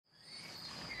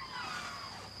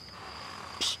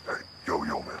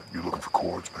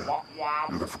chords, man?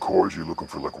 You're looking for chords? You're looking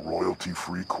for like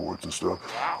royalty-free chords and stuff?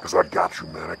 Because I got you,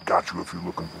 man. I got you if you're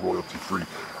looking royalty-free.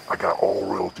 I got all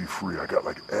royalty-free. I got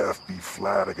like F, B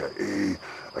flat, I got A,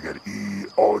 I got E,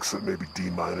 all except maybe D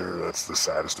minor. That's the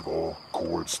saddest of all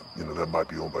chords. You know, that might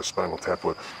be owned by Spinal Tap,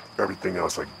 but everything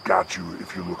else, I got you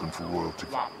if you're looking for royalty.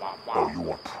 Oh, you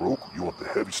want you want the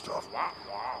heavy stuff.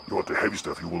 You want the heavy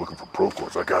stuff, you were looking for pro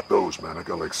chords. I got those, man. I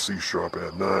got like C sharp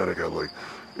at 9, I got like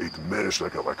A diminished, I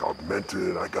got like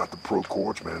augmented, I got the pro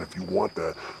chords, man, if you want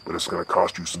that. But it's gonna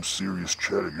cost you some serious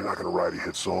cheddar. You're not gonna write a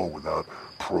hit song without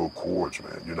pro chords,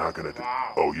 man. You're not gonna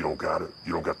oh, you don't got it?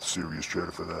 You don't got the serious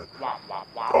cheddar for that?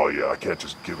 Oh yeah, I can't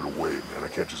just give it away, man. I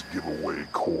can't just give away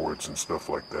chords and stuff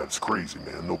like that. It's crazy,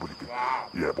 man. Nobody can.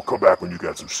 Yeah, well, come back when you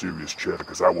got some serious cheddar,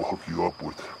 because I will hook you up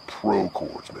with pro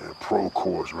chords, man. Pro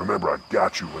chords. Remember, I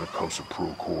got you when it comes to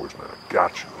pro chords, man. I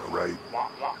got you, all right?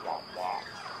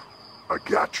 I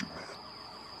got you, man.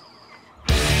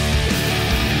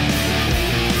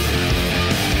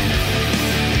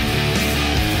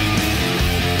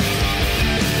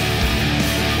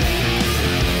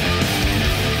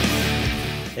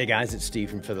 Hey guys, it's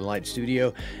Steve from Featherlight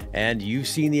Studio, and you've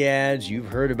seen the ads, you've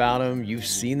heard about them, you've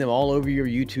seen them all over your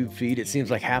YouTube feed. It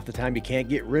seems like half the time you can't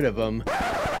get rid of them.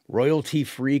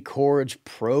 Royalty-free chords,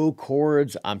 pro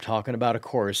chords. I'm talking about, of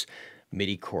course,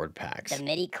 MIDI Chord Packs. The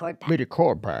MIDI Chord Pack. MIDI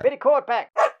Chord Pack. MIDI Chord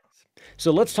Pack. So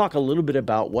let's talk a little bit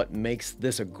about what makes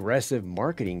this aggressive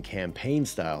marketing campaign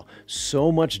style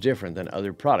so much different than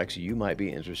other products you might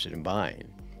be interested in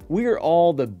buying. We are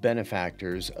all the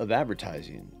benefactors of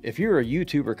advertising. If you're a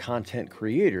YouTuber content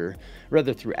creator,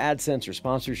 whether through AdSense or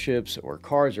sponsorships or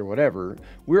cards or whatever,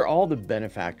 we're all the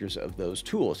benefactors of those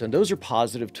tools. And those are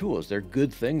positive tools. They're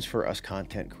good things for us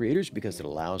content creators because it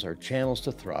allows our channels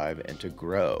to thrive and to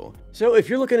grow. So if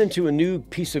you're looking into a new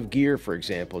piece of gear, for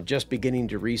example, just beginning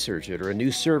to research it, or a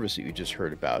new service that you just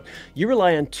heard about, you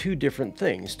rely on two different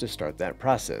things to start that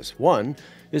process. One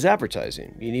is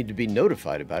advertising. You need to be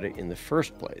notified about it in the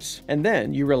first place. And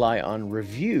then you rely on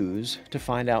reviews to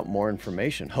find out more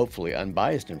information, hopefully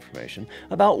unbiased information,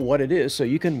 about what it is so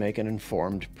you can make an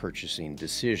informed purchasing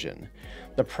decision.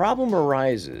 The problem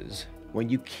arises when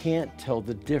you can't tell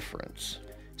the difference.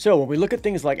 So when we look at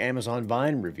things like Amazon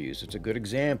Vine reviews, it's a good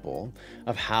example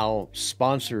of how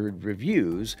sponsored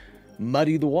reviews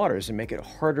muddy the waters and make it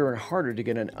harder and harder to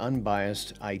get an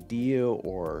unbiased idea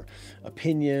or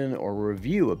opinion or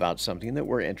review about something that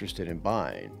we're interested in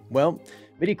buying. Well,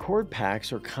 MIDI Chord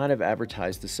Packs are kind of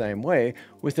advertised the same way,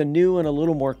 with a new and a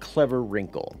little more clever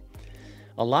wrinkle.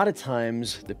 A lot of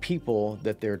times, the people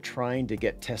that they're trying to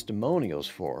get testimonials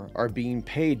for are being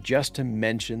paid just to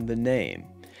mention the name.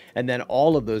 And then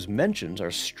all of those mentions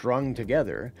are strung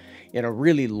together in a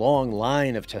really long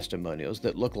line of testimonials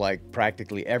that look like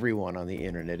practically everyone on the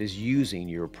internet is using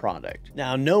your product.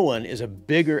 Now, no one is a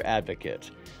bigger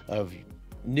advocate of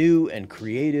new and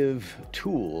creative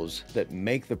tools that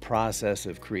make the process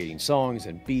of creating songs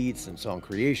and beats and song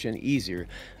creation easier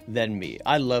than me.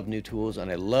 I love new tools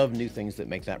and I love new things that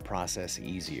make that process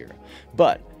easier.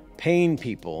 But paying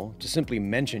people to simply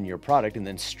mention your product and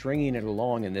then stringing it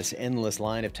along in this endless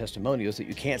line of testimonials that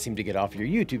you can't seem to get off your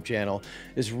YouTube channel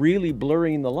is really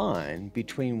blurring the line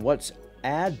between what's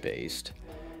ad-based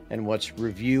and what's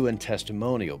review and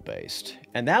testimonial based.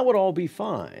 And that would all be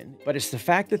fine, but it's the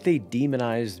fact that they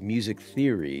demonized music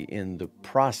theory in the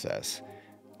process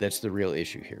that's the real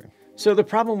issue here. So the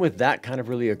problem with that kind of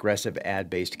really aggressive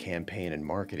ad-based campaign and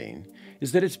marketing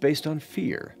is that it's based on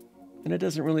fear. And it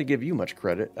doesn't really give you much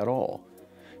credit at all.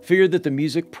 Fear that the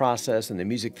music process and the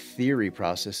music theory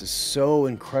process is so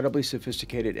incredibly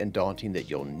sophisticated and daunting that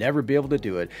you'll never be able to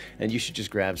do it, and you should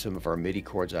just grab some of our MIDI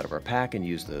chords out of our pack and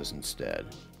use those instead.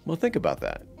 Well, think about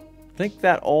that. Think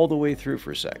that all the way through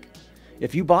for a sec.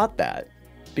 If you bought that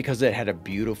because it had a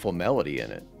beautiful melody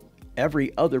in it,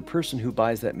 every other person who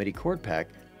buys that MIDI chord pack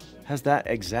has that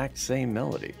exact same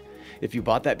melody. If you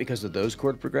bought that because of those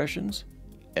chord progressions,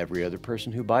 every other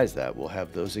person who buys that will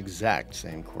have those exact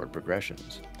same chord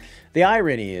progressions. The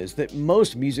irony is that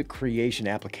most music creation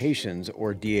applications,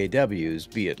 or DAWs,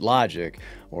 be it Logic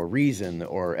or Reason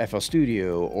or FL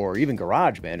Studio or even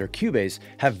GarageBand or Cubase,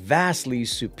 have vastly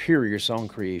superior song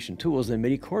creation tools than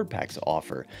MIDI Chord Packs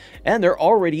offer. And they're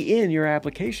already in your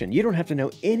application. You don't have to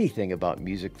know anything about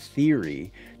music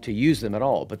theory to use them at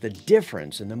all. But the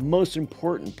difference, and the most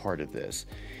important part of this,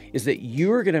 is that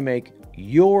you're going to make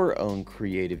your own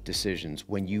creative decisions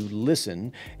when you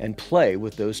listen and play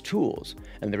with those tools.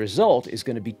 And the result is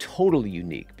going to be totally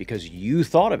unique because you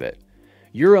thought of it.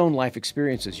 your own life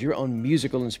experiences, your own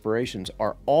musical inspirations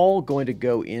are all going to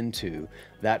go into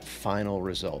that final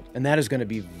result. And that is going to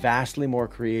be vastly more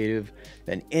creative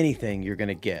than anything you're going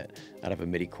to get out of a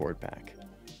MIDI chord pack.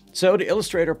 So to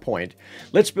illustrate our point,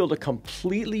 let's build a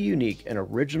completely unique and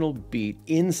original beat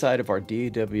inside of our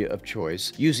DAW of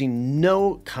choice using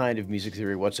no kind of music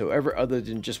theory whatsoever other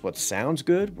than just what sounds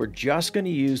good. We're just going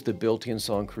to use the built-in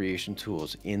song creation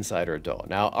tools inside our DAW.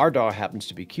 Now, our DAW happens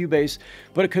to be Cubase,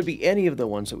 but it could be any of the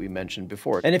ones that we mentioned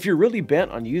before. And if you're really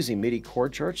bent on using MIDI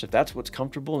chord charts, if that's what's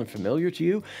comfortable and familiar to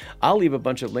you, I'll leave a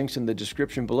bunch of links in the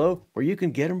description below where you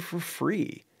can get them for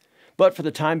free. But for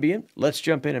the time being, let's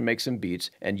jump in and make some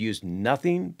beats and use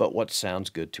nothing but what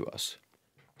sounds good to us.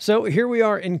 So here we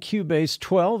are in Cubase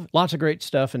 12, lots of great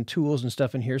stuff and tools and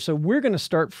stuff in here. So we're going to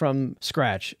start from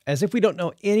scratch as if we don't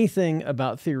know anything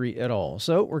about theory at all.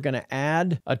 So we're going to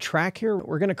add a track here.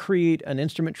 We're going to create an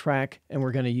instrument track and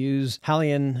we're going to use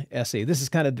Hallian SE. This is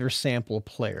kind of their sample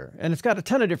player and it's got a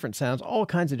ton of different sounds, all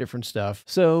kinds of different stuff.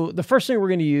 So the first thing we're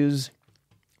going to use,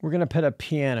 we're going to put a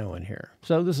piano in here.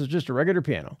 So this is just a regular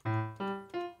piano.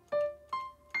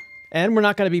 And we're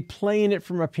not going to be playing it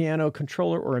from a piano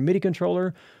controller or a MIDI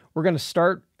controller. We're going to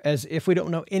start as if we don't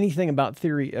know anything about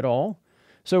theory at all.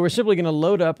 So we're simply going to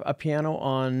load up a piano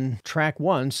on track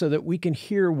 1 so that we can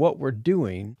hear what we're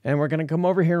doing. And we're going to come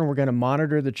over here and we're going to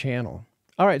monitor the channel.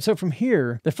 All right, so from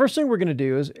here, the first thing we're going to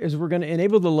do is we're going to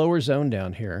enable the lower zone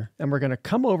down here, and we're going to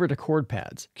come over to chord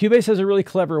pads. Cubase has a really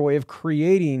clever way of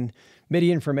creating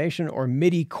MIDI information or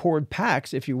MIDI chord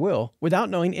packs, if you will, without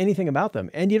knowing anything about them.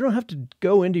 And you don't have to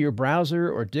go into your browser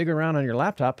or dig around on your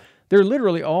laptop. They're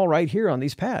literally all right here on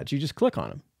these pads. You just click on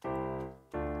them.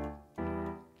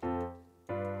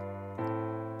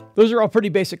 Those are all pretty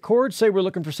basic chords. Say we're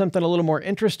looking for something a little more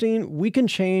interesting. We can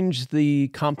change the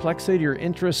complexity or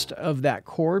interest of that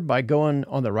chord by going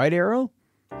on the right arrow.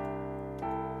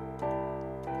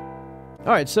 All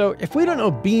right, so if we don't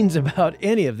know beans about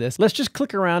any of this, let's just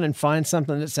click around and find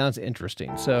something that sounds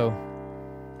interesting. So,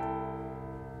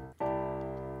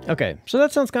 okay, so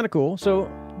that sounds kind of cool.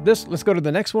 So let's go to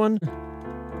the next one.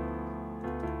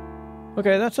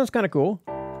 Okay, that sounds kind of cool.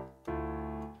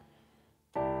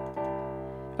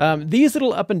 These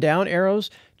little up and down arrows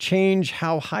change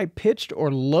how high-pitched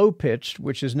or low-pitched,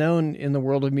 which is known in the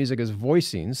world of music as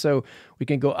voicing. So we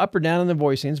can go up or down in the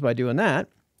voicings by doing that.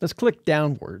 Let's click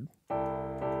downward.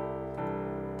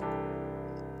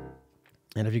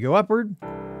 And if you go upward,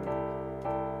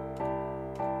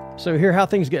 so hear how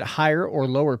things get higher or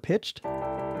lower pitched.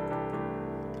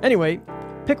 Anyway,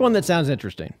 pick one that sounds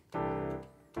interesting.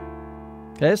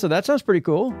 Okay, so that sounds pretty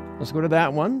cool. Let's go to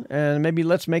that one, and maybe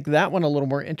let's make that one a little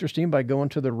more interesting by going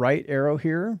to the right arrow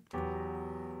here.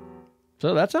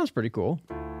 So that sounds pretty cool.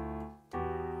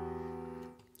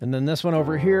 And then this one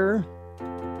over here,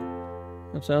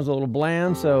 that sounds a little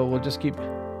bland, so we'll just keep...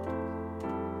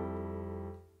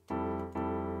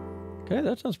 Okay,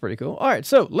 that sounds pretty cool. All right,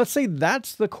 so let's say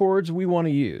that's the chords we want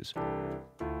to use.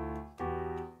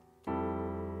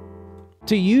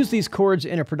 To use these chords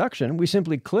in a production, we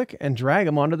simply click and drag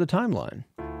them onto the timeline.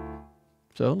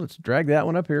 So let's drag that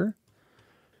one up here.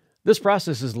 This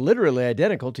process is literally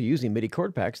identical to using MIDI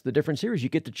chord packs. The difference here is you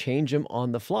get to change them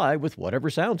on the fly with whatever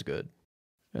sounds good.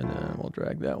 And then we'll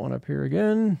drag that one up here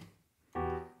again.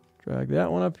 Drag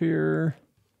that one up here.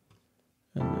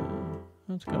 And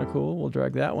that's kind of cool. We'll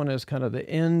drag that one as kind of the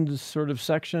end sort of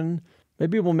section.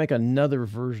 Maybe we'll make another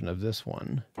version of this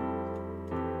one.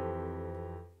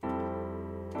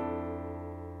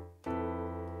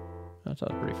 That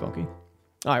sounds pretty funky.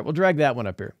 All right, we'll drag that one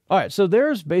up here. All right, so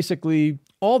there's basically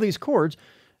all these chords,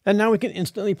 and now we can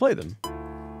instantly play them.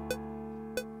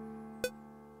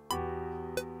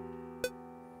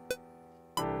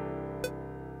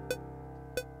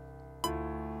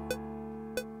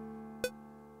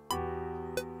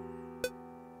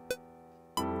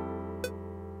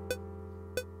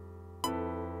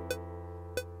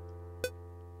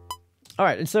 All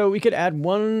right, and so we could add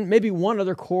maybe one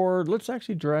other chord. Let's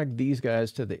actually drag these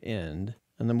guys to the end,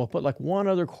 and then we'll put like one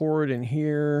other chord in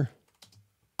here.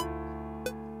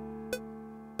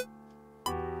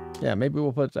 Yeah, maybe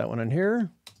we'll put that one in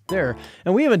here. There.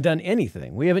 And we haven't done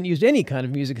anything. We haven't used any kind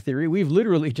of music theory. We've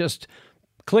literally just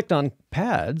clicked on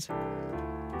pads.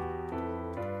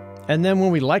 And then when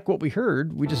we like what we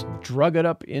heard, we just drug it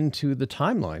up into the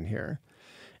timeline here.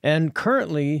 And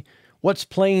currently, what's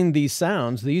playing these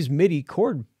sounds, these MIDI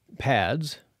chord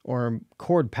pads or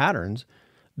chord patterns,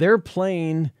 they're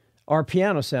playing our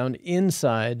piano sound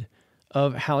inside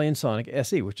of Halion Sonic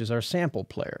SE, which is our sample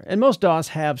player. And most DAWs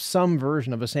have some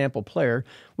version of a sample player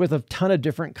with a ton of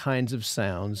different kinds of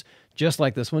sounds, just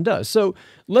like this one does. So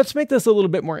let's make this a little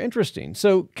bit more interesting.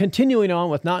 So continuing on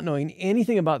with not knowing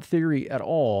anything about theory at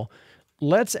all,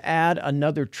 let's add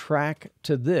another track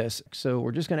to this. So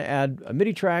we're just going to add a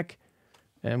MIDI track,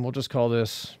 and we'll just call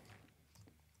this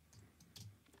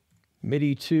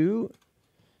MIDI 2.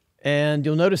 And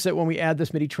you'll notice that when we add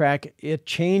this MIDI track, it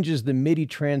changes the MIDI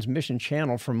transmission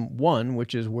channel from 1,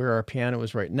 which is where our piano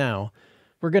is right now.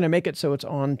 We're going to make it so it's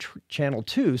on channel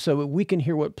 2 so we can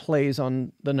hear what plays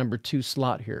on the number 2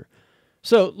 slot here.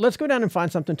 So let's go down and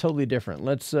find something totally different.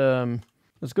 Let's go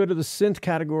to the synth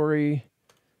category,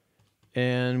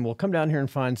 and we'll come down here and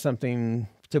find something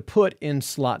to put in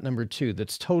slot number 2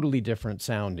 that's totally different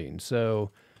sounding.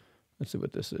 So let's see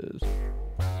what this is.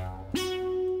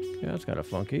 Yeah, it's kind of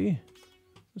funky.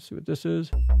 Let's see what this is.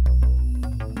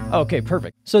 Okay,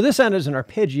 perfect. So this sound is an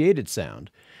arpeggiated sound,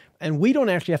 and we don't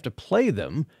actually have to play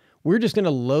them. We're just going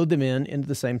to load them into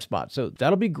the same spot. So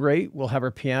that'll be great. We'll have our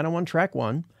piano on track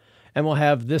 1, and we'll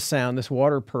have this sound, this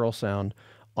water pearl sound,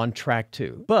 on track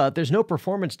 2. But there's no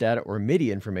performance data or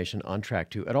MIDI information on track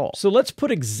 2 at all. So let's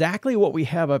put exactly what we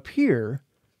have up here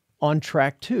on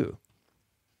track 2.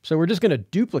 So we're just going to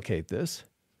duplicate this.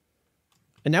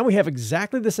 And now we have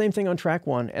exactly the same thing on track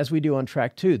 1 as we do on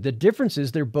track 2. The difference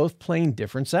is they're both playing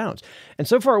different sounds. And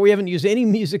so far, we haven't used any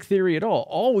music theory at all.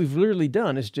 All we've literally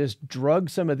done is just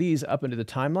drug some of these up into the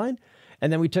timeline,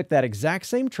 and then we took that exact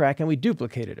same track and we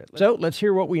duplicated it. So let's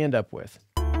hear what we end up with.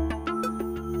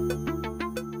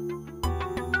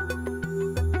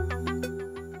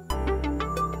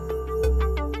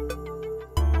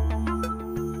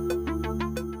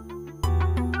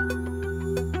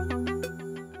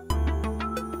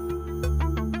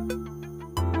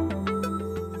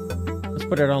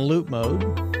 Put it on loop mode.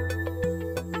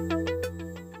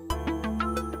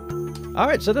 All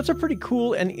right, so that's a pretty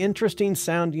cool and interesting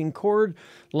sounding chord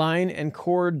line and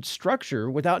chord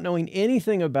structure without knowing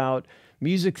anything about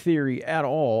music theory at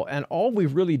all. And all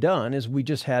we've really done is we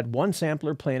just had one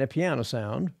sampler playing a piano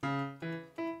sound. And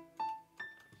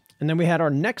then we had our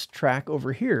next track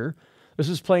over here. This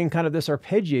is playing kind of this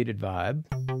arpeggiated vibe.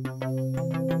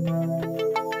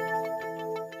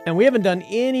 And we haven't done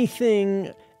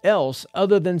anything else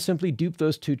other than simply duplicate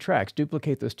those two tracks,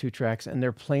 and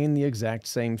they're playing the exact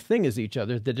same thing as each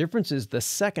other. The difference is the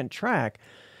second track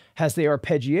has the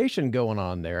arpeggiation going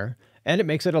on there, and it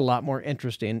makes it a lot more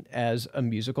interesting as a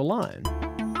musical line.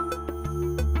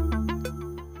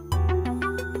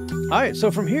 All right, so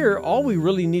from here, all we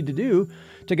really need to do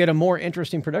to get a more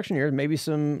interesting production here, maybe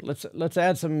some, let's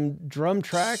add some drum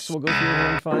tracks. We'll go through here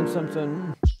and find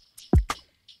something.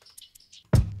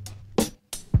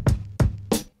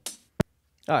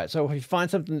 All right, so if we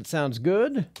find something that sounds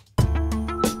good.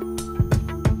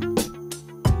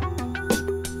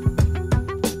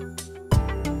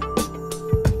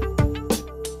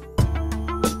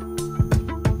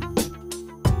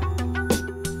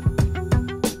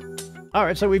 All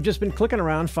right, so we've just been clicking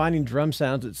around, finding drum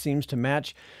sounds that seems to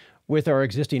match with our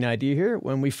existing idea here.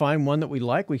 When we find one that we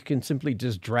like, we can simply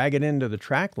just drag it into the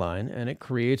track line, and it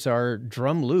creates our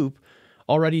drum loop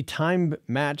already time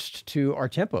matched to our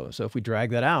tempo. So if we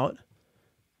drag that out,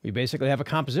 we basically have a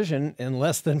composition in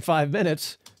less than 5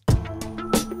 minutes.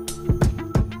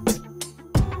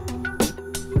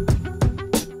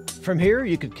 From here,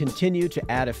 you could continue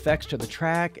to add effects to the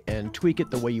track and tweak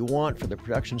it the way you want for the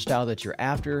production style that you're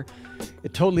after.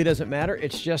 It totally doesn't matter.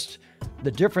 It's just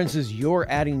the difference is you're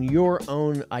adding your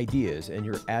own ideas and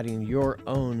you're adding your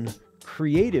own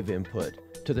creative input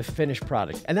to the finished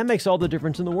product. And that makes all the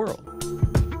difference in the world.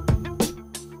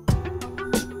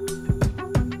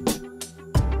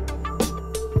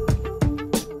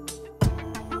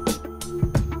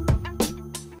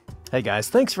 Hey guys,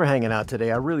 thanks for hanging out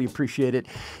today. I really appreciate it.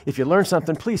 If you learned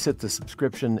something, please hit the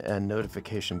subscription and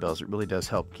notification bells. It really does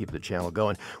help keep the channel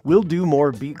going. We'll do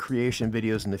more beat creation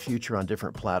videos in the future on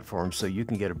different platforms so you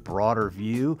can get a broader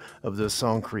view of those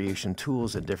song creation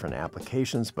tools and different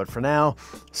applications. But for now,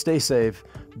 stay safe,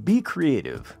 be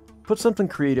creative. Put something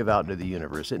creative out into the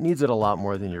universe. It needs it a lot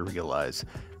more than you realize.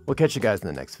 We'll catch you guys in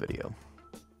the next video.